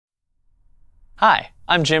Hi,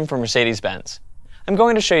 I'm Jim from Mercedes-Benz. I'm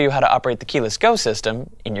going to show you how to operate the Keyless Go system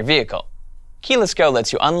in your vehicle. Keyless Go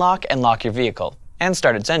lets you unlock and lock your vehicle and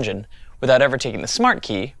start its engine without ever taking the smart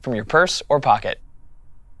key from your purse or pocket.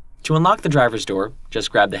 To unlock the driver's door, just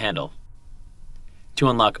grab the handle. To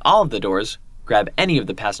unlock all of the doors, grab any of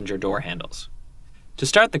the passenger door handles. To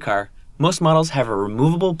start the car, most models have a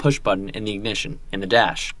removable push button in the ignition in the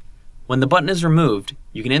dash. When the button is removed,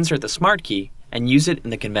 you can insert the smart key and use it in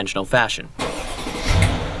the conventional fashion.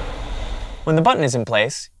 When the button is in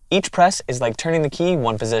place, each press is like turning the key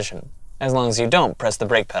one position, as long as you don't press the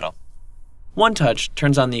brake pedal. One touch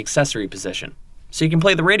turns on the accessory position, so you can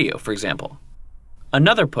play the radio, for example.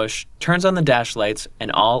 Another push turns on the dash lights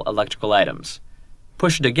and all electrical items.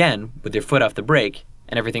 Push it again with your foot off the brake,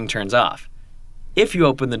 and everything turns off. If you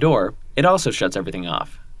open the door, it also shuts everything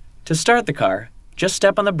off. To start the car, just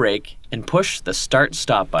step on the brake and push the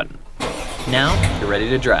Start-Stop button. Now you're ready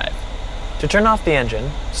to drive. To turn off the engine,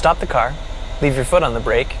 stop the car, leave your foot on the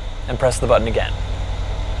brake, and press the button again.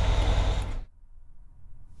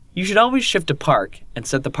 You should always shift to park and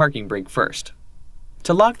set the parking brake first.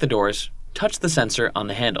 To lock the doors, touch the sensor on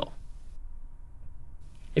the handle.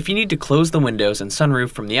 If you need to close the windows and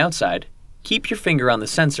sunroof from the outside, keep your finger on the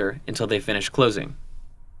sensor until they finish closing.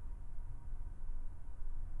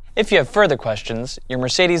 If you have further questions, your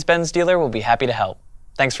Mercedes-Benz dealer will be happy to help.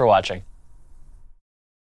 Thanks for watching.